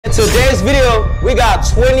Today's video, we got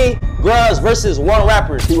 20 girls versus 1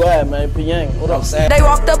 rapper. Who at, man? P-Yang. What I'm saying? They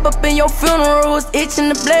walked up in your funeral, was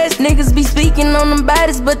itching to bless. Niggas be speaking on them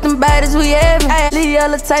baddest, but them baddest we having. Leave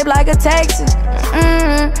yellow tape like a taxi.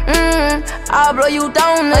 I'll blow you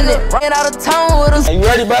down, nigga. Get out of town with us. Hey, you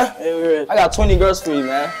ready, bro? Hey, we ready. I got 20 girls for you,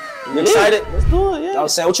 man. You excited? Let's do it, yeah. You know what I'm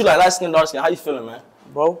saying? What you like, light skin, dark skin? How you feeling, man?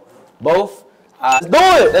 Both. Both? Let's do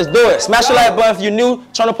it. Let's do it. Smash the like button if you're new.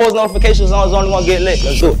 Turn the post notifications on. It's only gonna get lit.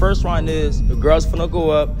 Let's do it. First round is the girls finna go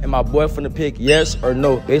up and my boy finna pick yes or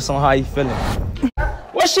no based on how you feeling.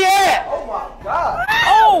 Where she at? Oh my God.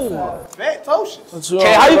 Oh. Fat Tocious.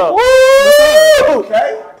 Okay, how you? Woo!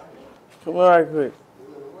 Okay. Come on right quick.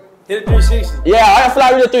 Hit a 360. Yeah, I feel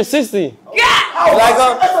like we did 360. Yeah. Oh, like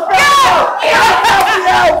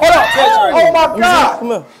Hold on. Oh my God. Come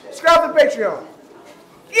here. Subscribe to Patreon.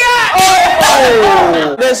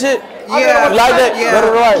 Oh. That shit? Yeah. You like that? Yeah. Let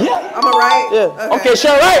it right. I'm a right. Yeah. Okay,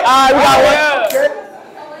 sure, right. All right, we got one. Okay.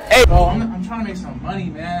 Hey. Bro, I'm trying to make some money,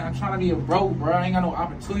 man. I'm trying to be a broke, bro. I ain't got no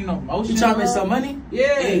opportunity, no motion. You trying to make some money?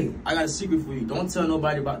 Yeah. Hey, I got a secret for you. Don't tell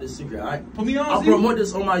nobody about this secret, alright? Put me on. I'll promote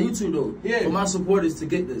this on my YouTube though. Yeah. For my supporters to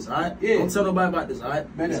get this, alright? Yeah. Don't tell nobody about this, alright?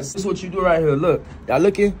 This is what you do right here. Look, y'all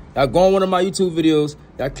looking? Y'all go on one of my YouTube videos.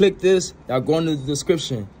 Y'all click this. Y'all go into the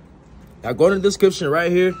description. Y'all go in the description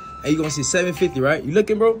right here, and you're gonna see 750, right? You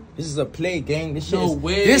looking, bro? This is a play game. This shit No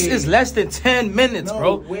way. This is less than 10 minutes, No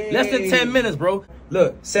bro. way. Less than 10 minutes, bro.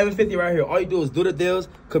 Look, 750 right here. All you do is do the deals,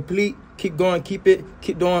 complete, keep going, keep it,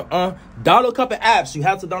 keep doing. Download a couple apps. You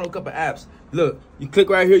have to download a couple apps. Look, you click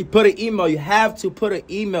right here. You put an email. You have to put an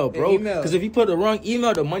email, bro. Because if you put the wrong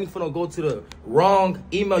email, the money finna go to the wrong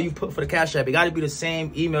email you put for the Cash App. It got to be the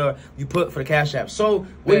same email you put for the Cash App. So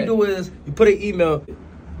what you do is you put an email.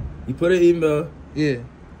 You put an email. Yeah.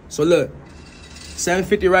 So look,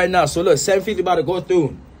 750 right now. So look, 750 about to go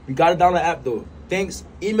through. You got to download the app though. Thanks.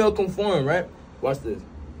 Email conform, right? Watch this.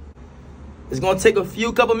 It's gonna take a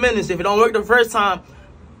couple minutes. If it don't work the first time,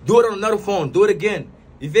 do it on another phone. Do it again.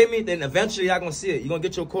 You feel me? Then eventually y'all gonna see it. You're gonna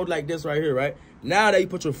get your code like this right here, right? Now that you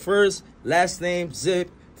put your first, last name,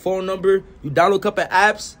 zip, phone number, you download a couple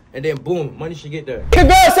apps, and then boom, money should get there.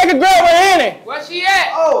 Second girl, we're in it. Where she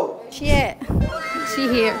at? Oh. She at? She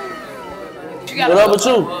here. What up with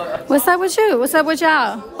you? What's up with you? What's up with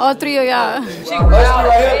y'all? All three of y'all. She out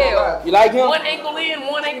of hell. You like him? One ankle in,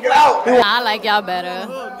 one ankle out. I like y'all better.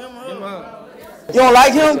 You don't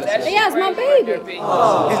like him? Yeah, it's my baby.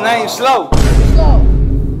 His name's Slow.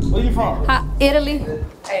 Where you from? Italy.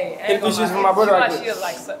 Hey, Take these shits from my brother. she was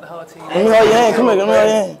like suck the whole team. Let me hold your hand. Come here. Let me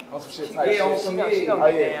hold your hand. Yeah, on some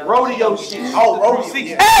rodeo shit. Oh, rodeo.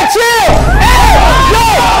 Hey, chill! Hey!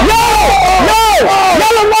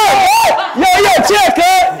 NoLuvmar! Yo, chill,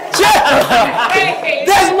 cuz! Chill!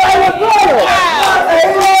 That's my brother! Hey,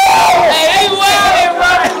 Hey, wildin',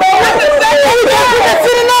 bro. That's the second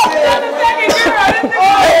girl!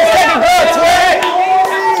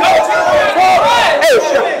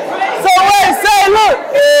 So wait, say, look!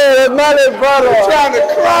 Hey, that's my little brother. Trying to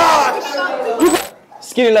cry.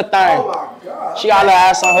 Skinny little thing. Oh my God. She got a little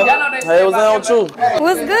ass on her. Hey, what's that with you?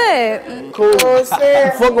 What's good? Cool. You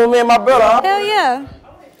fucking with me and my brother, huh? Hell yeah.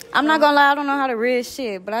 I'm not gonna lie, I don't know how to read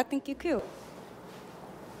shit, but I think you cute.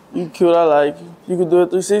 You cute, I like you. You can do it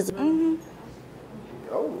 360?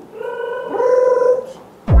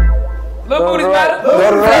 Look booty's matter. Go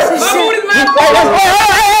to the right. Look booty's matter.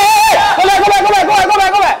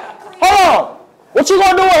 Go back. Hold on. What you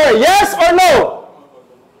gonna do with her? Yes or no?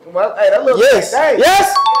 Well, hey, that looks Yes. like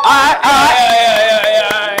Yes? All right.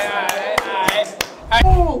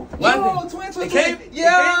 Yo, twin.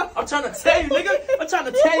 Yeah. I'm trying to tell you, nigga. I'm trying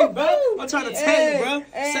to tell you, bro.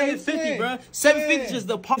 750, bro.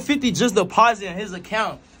 750 just deposit in his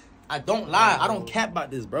account. I don't lie. I don't cap about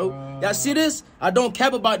this, bro. Y'all see this? I don't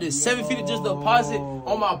cap about this. 750 just deposit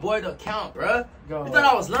on my boy's account, bro. You thought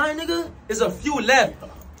I was lying, nigga? There's a few left.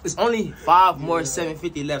 It's only 5 more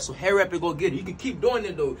 750 left, so hurry up and go get it. You can keep doing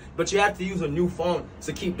it though, but you have to use a new phone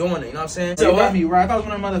to keep doing it. You know what I'm saying? You got me right. I thought it was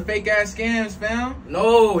one of them other fake ass scams, fam.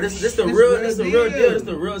 No, this the real deal. This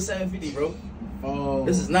the real 750, bro. Oh.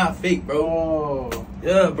 This is not fake, bro. Oh.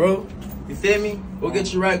 Yeah, bro. You feel me? Go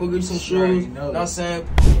get you right. Go get you some shoes. You know what I'm saying?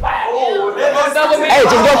 Hey,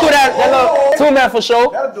 just go through that little 2-man for sure.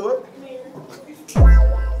 that'll do it.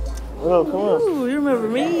 What up, come on. Ooh, you remember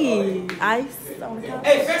me? Ice on the couch.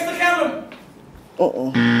 Hey, fix the camera. Who?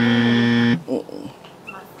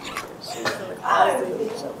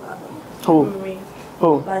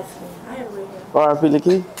 R.I.P. the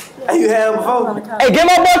key. Hey, you had him before? Hey, get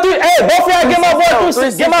my boy 3. Hey, both of y'all get my boy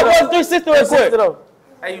 360. Get my boy 360 real quick.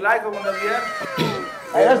 Hey, you like him whenever you have?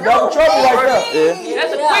 Hey, that's double trouble right there. Yeah.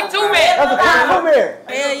 That's a quick 2-man. That's a quick 2-man.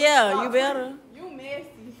 Hell yeah, you better. You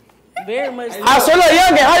messy. Very much. So look,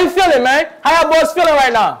 Yungin, how you feeling, man? How y'all boys feeling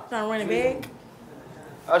right now? Trying to run it back.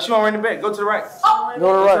 She want to run it back. Go to the right.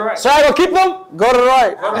 Go to the right. So I gonna keep them? Go to the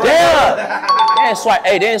right. Damn. They ain't swipe.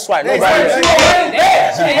 Hey, they ain't swipe. Nobody. She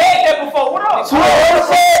had that before. What up?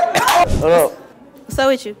 What up? What's up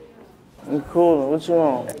with you? I'm cool. What you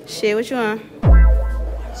on? Shit, what you on?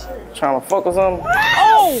 Trying to fuck or something?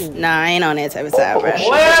 Nah, I ain't on that type of time, bro.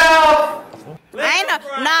 Well. I ain't no.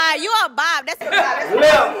 Nah, you a Bob. That's a Bob.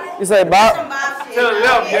 Left. You say Bob? To the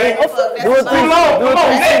left, gang. Do it too long. Do it too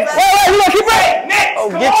Next. Wait, you gonna keep it? Next. Oh,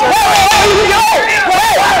 get your.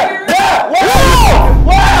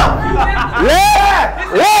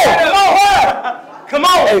 Come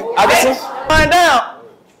on. Hey, I got some. Find down.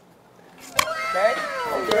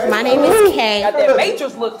 My name is Kay. Got that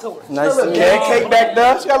Matrix look to her. Nice to meet you. Cake back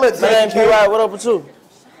there. She got a little My name cake. P.Y. What up with you?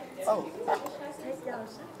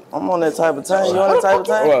 I'm on that type of time. You on that type of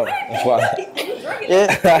time? Well, that's why.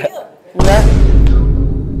 Yeah. You not?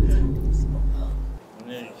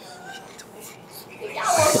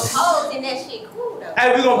 Hey,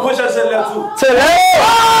 we gonna push us to the left too. To the left.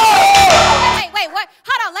 Wait, what?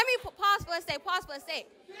 Hold on, let me pause for a sec.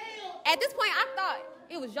 At this point, I thought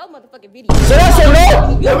it was your motherfucking video. So that's a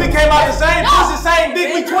no? Yeah, we came out the same pussy, same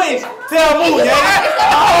dick, we twins. Tell me, yeah.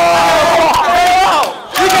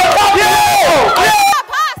 We can fuck you.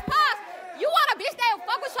 Pause. You want a bitch that will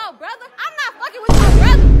fuck with your brother? I'm not fucking with your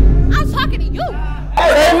brother. I'm talking to you.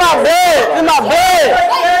 Hey, in my bed. In my bed.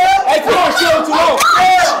 Hey, come on, she on too long.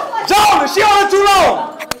 Jonah, she on too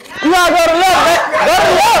long. You gotta go to the left, man. Go to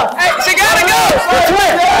the left. Hey, she gotta go. The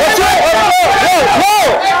twin. No.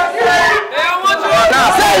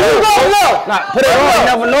 Nah, say you go to the left. Nah, put it on. You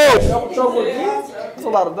never know. There's a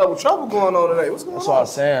lot of double trouble going on today. What's going on? That's what I'm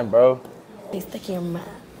saying, bro. He's stuck in your mind.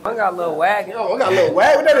 I got a little wagon. Yo, I got a little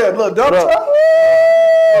wag. What that is? A little double trouble?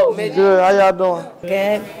 Good. How y'all doing?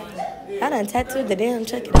 Good. I done tattooed the damn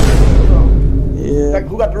check it out. Yeah.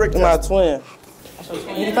 Who got the Rick My twin.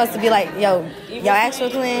 You supposed to be like, yo, your actual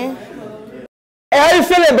twin? Hey, how you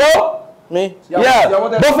feeling, bro? Me? Yeah.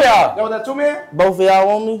 Both of y'all. Y'all want that 2-man? Both of y'all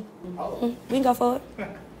want me? We can go for it.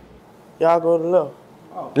 Y'all go to the left.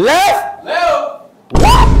 Left? Left.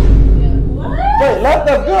 What? Wait, left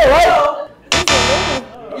that's good, right?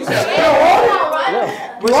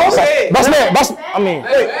 What she said? Boss man,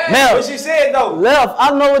 man. What she said though? Left.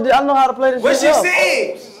 I know how to play this. What she shit up. said?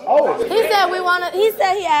 He said he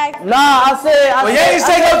said he asked. Nah, I said. Well, yeah, you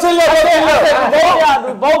say go to the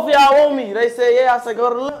left. Both of y'all want me. They said yeah. I said go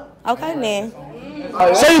to the left. Okay, then.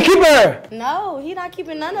 So you keep her? No, he not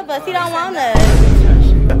keeping none of us. He don't want us.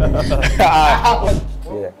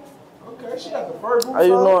 Yeah. Okay, she got the fur boots. How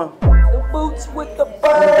you doing? The boots with the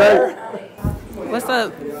fur. What's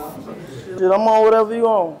up? Shit, I'm on whatever you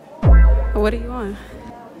on. What are you on?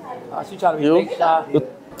 She trying to be big shy.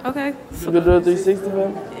 Okay. You can do a 360,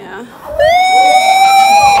 man? Yeah.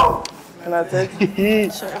 Can I text you?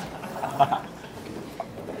 Sure.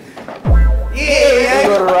 Yeah. You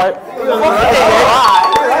go to the right.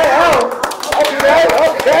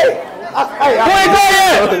 Okay.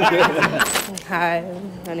 Hi,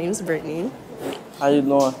 my name's Brittany. How you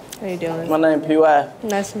doing? How you doing? My name P.Y.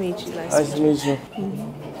 Nice to meet you. Nice to meet you.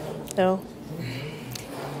 So,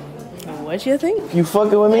 what you think? You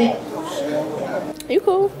fucking with me? You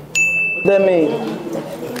cool? What that mean?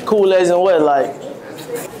 Cool as in what, like?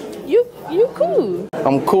 You cool?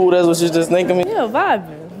 I'm cool, that's what you just think of me? Yeah,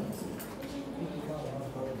 vibing.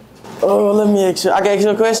 Oh, let me ask you. I can ask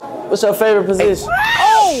you a question? What's your favorite position?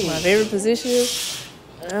 Oh! My favorite position?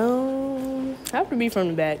 Have to be from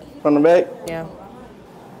the back. From the back? Yeah.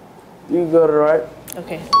 You can go to the right.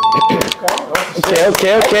 Okay.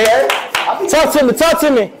 Okay. Talk to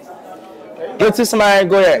me. Get to somebody and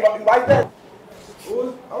go ahead. You like that?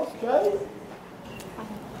 Okay.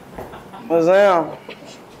 What's up?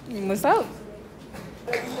 What's up?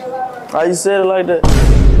 How you said it like that?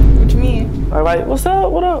 What you mean? Like, what's up?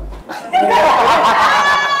 What up?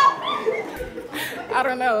 I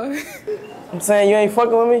don't know. I'm saying you ain't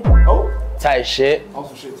fucking with me? Oh. Tight shit. On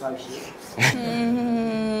some shit type shit.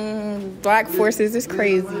 Black forces is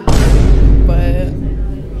crazy, but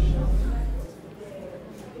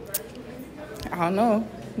I don't know.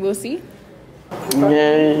 We'll see.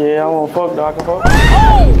 Yeah, I won't fuck though. I can fuck.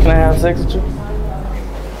 Can I have sex with you?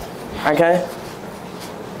 I can.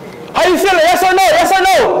 How you feeling? Yes or no? Yes or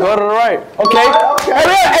no? Go to the right. Okay. Hey,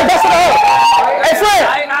 that's to the hub. Hey, friend.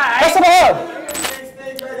 That's to the hub.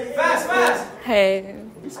 Fast. Hey.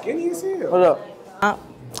 You skinny as hell. What up? I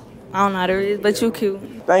don't know how to read, but you cute.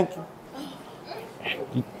 Thank you.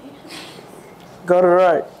 Go to the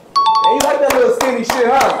right. Hey, you like that little skinny shit,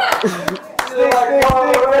 huh?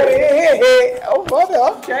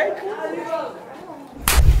 Oh, okay.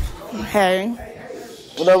 Hey.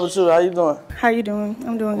 What up with you? How you doing? How you doing?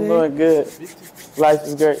 I'm doing I'm good. doing good. Life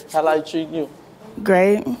is great. How life treat you?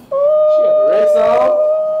 Great. She got the Rex on.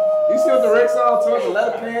 You see what the Rex on towards the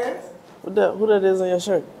leather pants? Who that is on your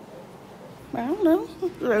shirt? I don't know.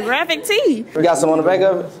 A graphic tee. You got some on the back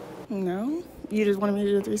of it? No. You just wanted me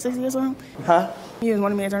to do a 360 or something? Huh? You just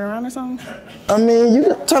wanted me to turn around or something? I mean, you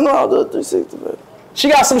can turn around, do a 360, baby. She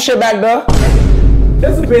got some shit back there.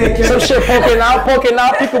 That's a bad cat. Some shit poking out,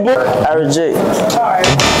 peekaboo. Average J. Alright.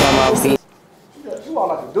 You all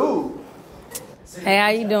like a dude. Hey, how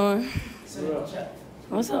you doing?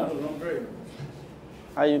 What's up?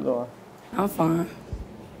 How you doing? I'm fine.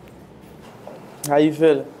 How you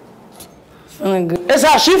feeling? Feeling good. That's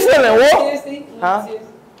how she feeling, what? Huh?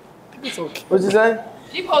 What'd you say?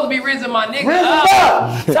 She supposed to be rizzing my nigga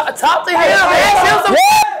Rizz up. Talk to him. Ask him some.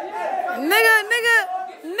 Nigga,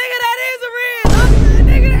 that is a real.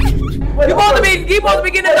 You supposed to be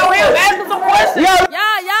getting to know him. Ask him some questions.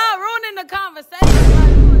 Y'all ruining the conversation.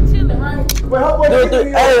 Like, we were chilling, right?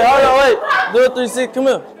 Hey, hold on, wait. Do a 360, come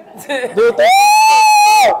here. Do a 360.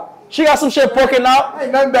 She got some shit poking out.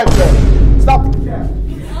 Ain't nothing back there. Stop the cat.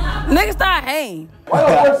 Nigga, start hang. Why your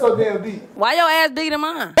voice so damn deep? Why your ass bigger than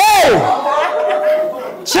mine? Hey!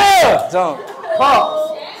 Chill! Don't.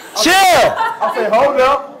 Pause. Chill! I say, hold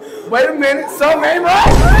up. Wait a minute. Something ain't right.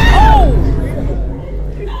 Oh!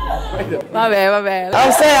 My bad.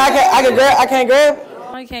 I'm saying I can't grab.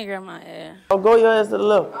 Why you can't grab my ass? Oh, go your ass to the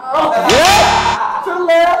left. Yeah? To the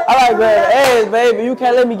left. I like grab ass, baby. You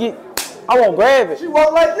can't let me get. I won't grab it. She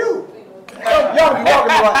walk like you. Y'all be walking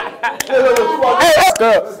like. Look, she walk. Hey, let's go.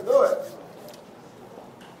 Let's do it.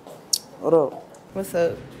 What up? What's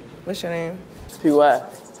up? What's your name? P.Y.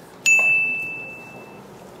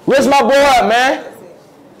 Where's my boy at, man?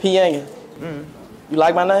 P. Yungin. You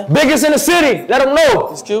like my name? Biggest in the city. Let him know.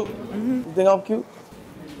 It's cute. You think I'm cute?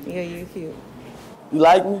 Yeah, you're cute. You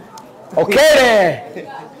like me? Okay then.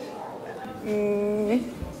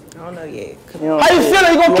 I don't know yet. How you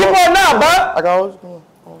feeling? You gonna keep on now, bud? I got always come on.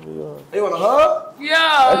 You want a hug?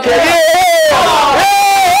 Yeah. Okay. Yeah.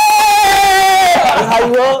 That's how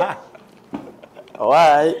you up? Oh, all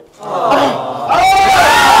right.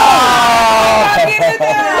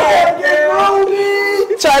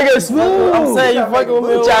 Try to get smooth. I'm saying you fucking with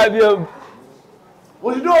me. Try to be a.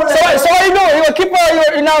 What you doing? So what you doing? You gonna keep her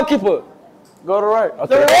or you not gonna keep her? Go to the right.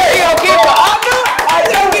 Okay. He gonna keep it. I'll do it.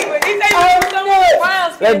 He gonna keep it. He say he's somewhere.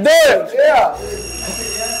 Let's do it. Yeah.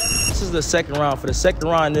 This is the second round. For the second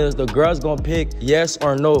round is the girl's gonna pick yes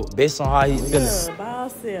or no based on how he's feeling. Yeah, by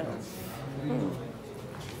ourselves.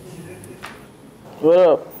 What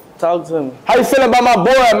up? Talk to me. How you feeling about my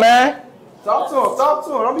boy, man? Talk to him. Talk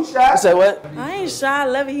to him. Don't be shy. You say what? I ain't shy. I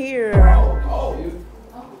love it here.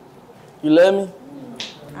 You love me?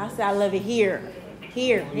 I said I love it here.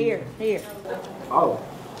 Here. Oh.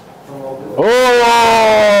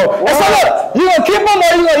 Oh! Hey, so look, you gonna keep him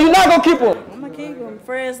or you not gonna keep him? I'm gonna keep him.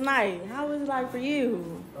 First night. How was it like for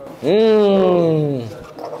you? Hey,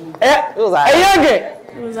 it was alright. Hey, Yungin.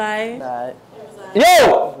 It was like. Alright.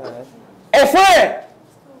 Yo! Hey, friend!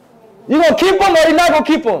 You gonna keep him or you not gonna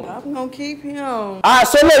keep him? I'm gonna keep him. Alright,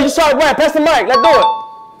 so look, you start right. Pass the mic. Let's do it.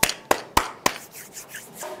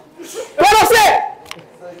 What I said?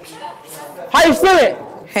 How you feeling?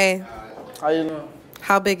 Hey. How you doing?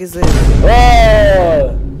 How big is it?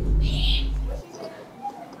 Oh.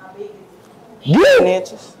 10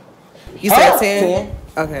 inches. You said 10?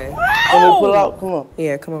 Okay. Let me pull it out. Come on.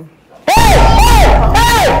 Yeah, come on. Hey!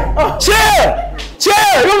 Chill! You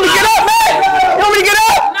want me to get up, man? You want me to get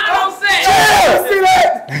up? Not on set. Chill! See that?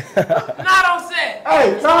 Not on set. Hey,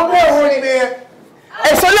 Tom Moore went in there.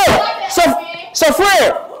 Hey, so look. So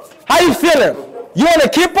Fred, how you feeling? You want to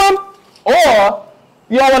keep him or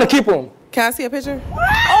you don't want to keep him? Can I see a picture?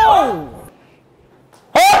 Oh!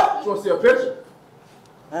 Huh? You want to see a picture?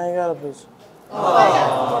 I ain't got a picture.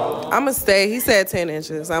 I'ma stay. He said 10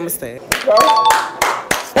 inches. I'ma stay.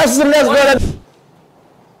 That's the next girl.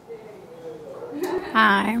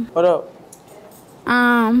 Hi. What up?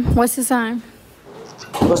 What's his time?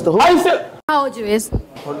 What's the who? How you feel? How old you is?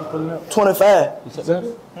 25.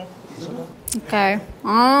 Okay.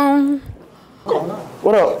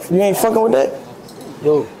 What up? You ain't fucking with that?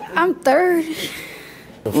 Yo. I'm 30.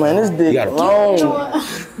 Man, this dick long.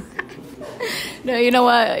 No, you know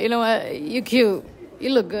what? You cute. You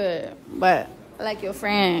look good, but I like your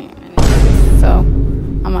friend. So,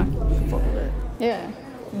 I'm a... Yeah.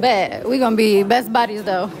 Bet. We gonna be best buddies,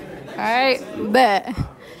 though. All right? Bet.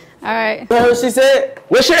 All right. You heard what she said?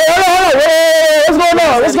 What she? Hold on. Wait. What's going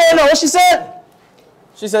on? What's going on? What she said?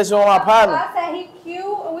 She said she want my partner. I said he cute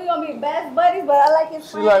and we gonna be best buddies, but I like his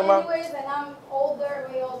friend like my... anyways, and I'm older,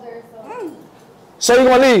 way older, so. So you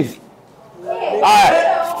gonna leave? Yeah.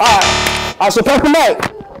 All right. So pack him up.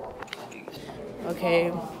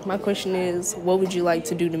 Okay, my question is, what would you like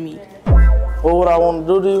to do to me? What would I want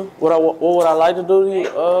to do to you? What would I like to do to you?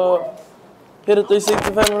 Hit a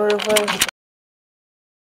 360 family real fast.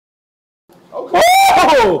 Okay.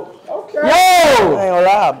 Oh! Okay. Yo! I ain't gonna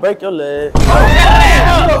lie, break your leg. Break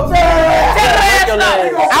your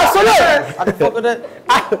leg. Absolutely. I can fuck with that.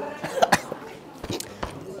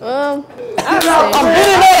 I'm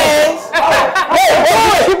hitting ass.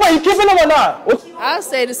 Wait, you keeping them or not? I'll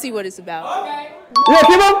say to see what it's about. You gonna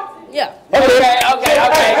keep them? Yeah. Okay.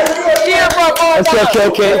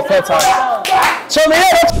 Okay. Fair time. Show me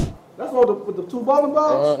that. That's what with the 2 bowling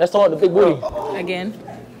balls? That's the one with the big booty. Again.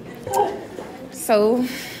 So,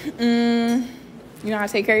 you know how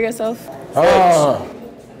to take care of yourself?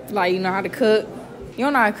 Like, you know how to cook? You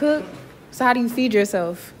don't know how to cook? So how do you feed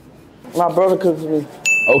yourself? My brother cooks for me.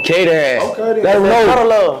 Okay then. Okay then. Let him know.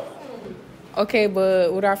 Love. Okay,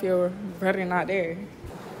 but what if your brother not there?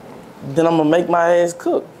 Then I'm gonna make my ass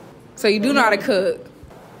cook. So you do know how to cook?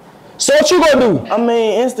 So what you gonna do? I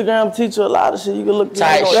mean, Instagram teach you a lot of shit. You can look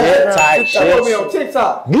Tight shit. That's gonna be on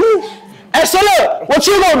TikTok. Hey, so look, what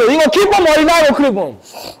you gonna do? You gonna keep them or you not gonna keep them?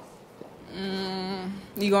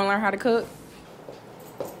 You gonna learn how to cook?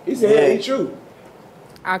 He said, yeah, ain't true.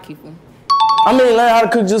 I'll keep them. I mean, learn how to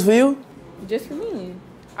cook just for you? Just for me.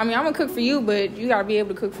 I mean, I'm gonna cook for you, but you gotta be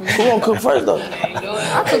able to cook for me. Who gonna cook first though?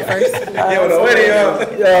 I'll cook first. Hey, so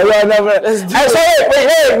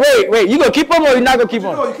wait. You gonna keep them or you not gonna keep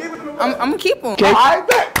them? I'm gonna keep them. Okay. All right,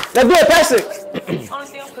 let's do it. Pass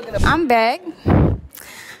it. I'm back.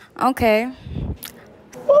 Okay.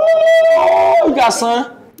 Oh, you got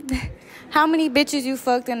son. How many bitches you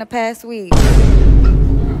fucked in the past week?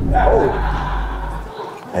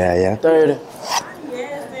 Yeah. 30.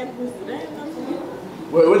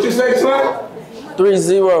 Wait, what you say, son?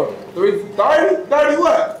 3-0. 30? 30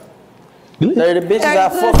 what? 30 bitches I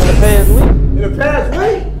fucked in the past week. In the past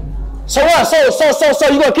week? So what? So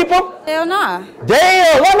you gonna keep them? Hell nah.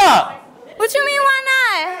 Damn, why not? What you mean, why not?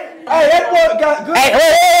 Hey, that boy got good.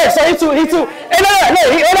 Hey, so he too. Hey, no.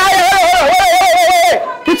 Wait.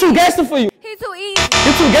 He too gangster for you. He too easy.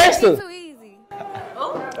 He too gangster. He too easy.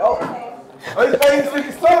 Oh, he stick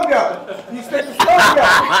his tongue out.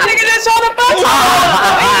 Nigga just on the back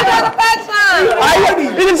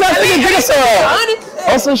He just trying to stick his dick in some.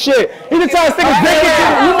 Oh, some shit. He just trying to stick his dick in.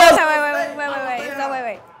 You must.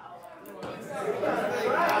 Wait.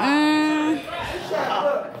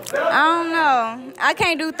 I don't know. I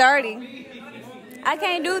can't do 30. I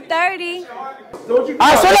can't do 30.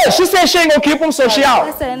 Alright, so look, she said she ain't gonna keep him, so she out.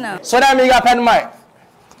 I said no. So that means you gotta pay the mic.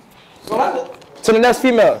 To the next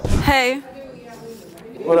female. Hey,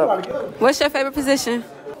 What up? what's your favorite position?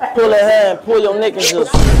 Pull that hand, pull your neck and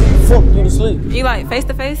just fuck you to sleep. You like face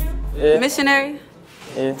to face? Yeah. Missionary?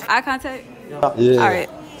 Yeah. Eye contact? Yeah. All right.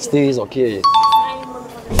 Steve's gonna kill you. I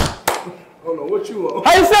don't know what you want.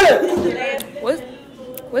 How you feeling?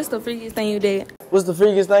 What's the freakiest thing you did? What's the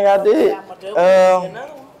freakiest thing I did?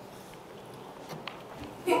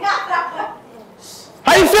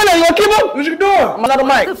 How you feeling? You gonna keep him? What you doing? I'm another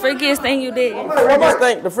mic. The freakiest thing you did?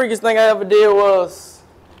 The freakiest thing I ever did was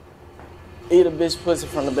eat a bitch pussy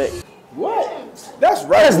from the back. What? That's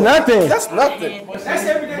right. That's nothing. That's nothing. That's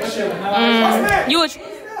everyday shit.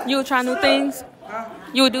 You would try new things?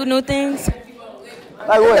 You would do new things?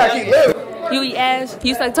 Like what? You eat ass?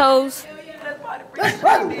 You suck toes?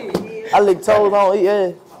 I lick toes, I don't eat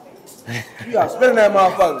ass. You gotta spin that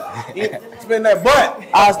motherfucker. Spin that butt.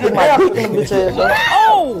 I stick my dick in the bitch ass. Yo.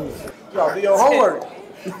 Oh! You gotta do your homework.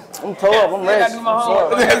 I'm toe up, I'm ready.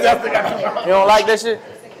 You don't like that shit?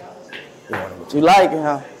 You like it,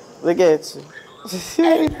 huh? Look at you.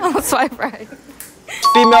 I'm swipe right.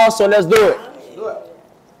 Female, so let's do it. Do it.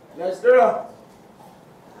 Next girl.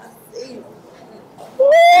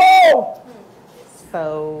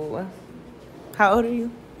 So, how old are you?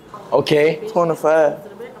 Okay. 25.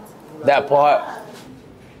 That part.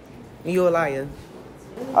 You a liar.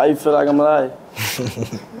 How you feel like I'm a liar?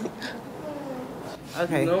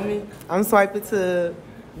 Okay. You know me? I'm swiping to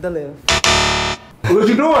the left. What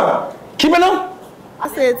you doing? Keeping them? I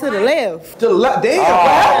said to the left. To the left. Damn,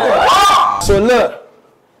 what happened? So look,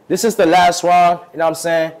 this is the last round, you know what I'm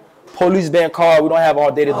saying? Police been called, we don't have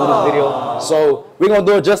all day to do this video. So we're gonna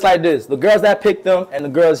do it just like this. The girls that picked them and the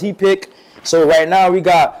girls he picked. So right now we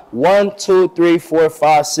got 1, 2, 3, 4,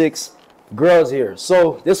 5, 6 girls here.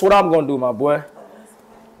 So this is what I'm gonna do, my boy.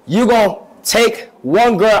 You gonna take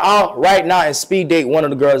one girl out right now and speed date one of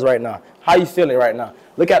the girls right now. How you feeling right now?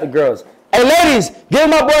 Look at the girls. Hey, ladies, give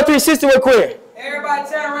my boy 360 real quick. Everybody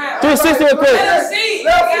turn around. 360 real quick. Let her see.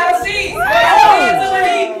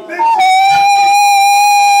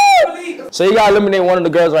 So you gotta eliminate one of the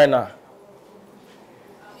girls right now.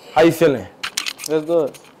 How you feeling? Let's do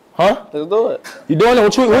it. Huh? Let's do it. You doing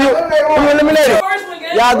it? Who you eliminating?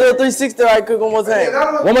 Y'all do a 360 right quick one more time.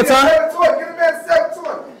 One more time? A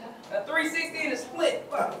 360 and a split.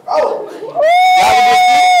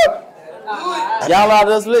 Y'all allowed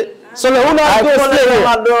to split? So look, who not doing a split here? Who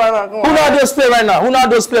not doing a split right now? Who not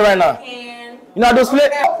doing a split right now? You not doing a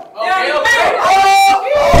split?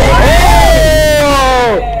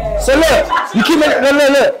 So look, you keep it.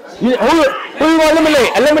 Look. Who you gonna eliminate?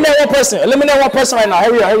 Eliminate one person. Eliminate one person right now.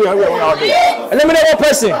 Hurry up. Eliminate one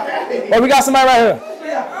person. Oh, we got somebody right here.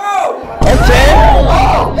 Okay.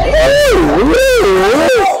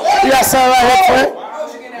 You got somebody right here, friend.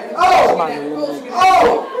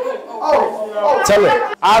 Tell it.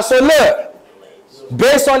 Alright, so look.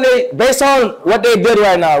 Based on what they did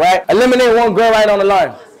right now, right? Eliminate one girl right on the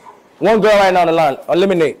line. One girl right on the line.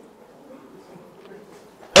 Eliminate.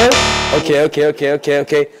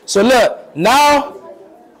 Okay. So look, now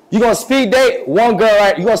you're gonna speed date one girl,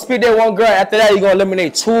 right? You're gonna speed date one girl. After that, you're gonna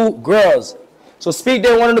eliminate two girls. So speed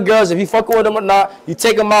date one of the girls. If you fucking with them or not, you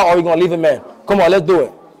take them out or you're gonna leave them in. Come on, let's do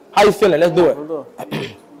it. How you feeling? Let's do it.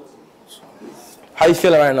 How you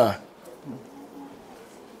feeling right now?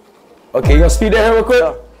 Okay, you gonna speed date her real quick?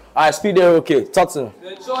 All right, speed date her real quick. Talk to him.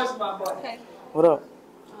 Good choice, my boy. Okay. What up?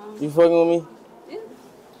 You fucking with me?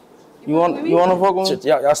 You want to fuck with me?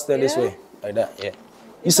 Y'all stand this way. Like that, yeah.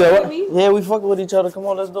 You said what? Yeah, we fucking with each other. Come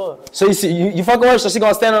on, let's do it. So you fucking with her, so she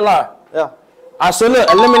gonna stand in line? Yeah. All right, so look,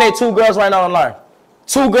 eliminate two girls right now in line.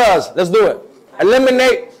 Two girls, let's do it.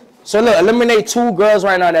 Eliminate two girls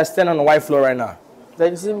right now that stand on the white floor right now. They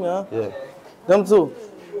can see me, huh? Yeah. Them two.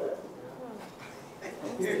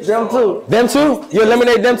 Them two. Them two? You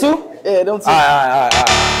eliminate them two? Yeah, them two. All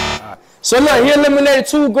right. So look, he eliminated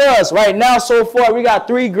two girls right now. So far, we got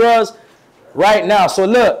 3 girls right now. So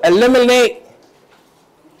look, eliminate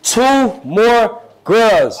 2 more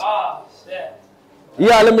girls. Oh, shit. You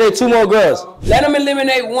gotta eliminate 2 more girls. Let them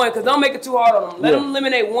eliminate one, because don't make it too hard on them. Let them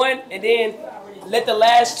eliminate one, and then let the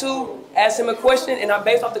last 2 ask him a question, and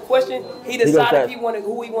based off the question, he decide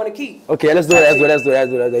who he want to keep. Okay, let's do it.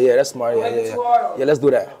 Yeah, that's smart. Yeah. Yeah, let's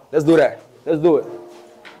do that.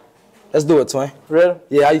 Let's do it, twin. Ready?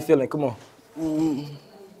 Yeah, how you feeling? Come on.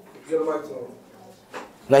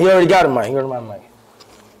 Now, he already got a mic.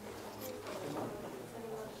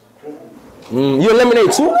 You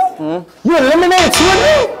eliminate 2? You eliminate 2 of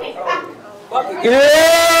them? Yeah!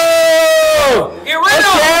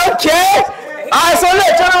 Okay. All right, so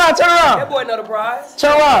look, turn around. That boy know the prize.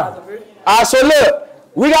 Turn around. All right, so look,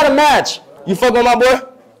 we got a match. You fuck with my boy?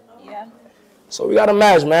 Yeah. So we got a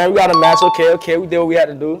match, man. We got a match. Okay. We did what we had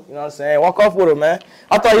to do. You know what I'm saying? Walk off with him, man.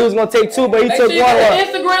 I thought he was going to take 2, but he took 1.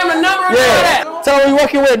 Instagram and number and all that. Tell him you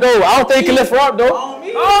working with, though. I don't think he can lift her up, though. Oh,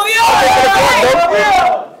 yeah.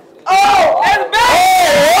 Oh, that's bad.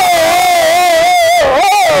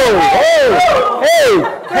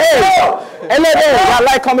 Hey, look, y'all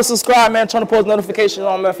like, comment, subscribe, man. Turn the post notifications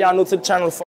on, man. If y'all new to the channel.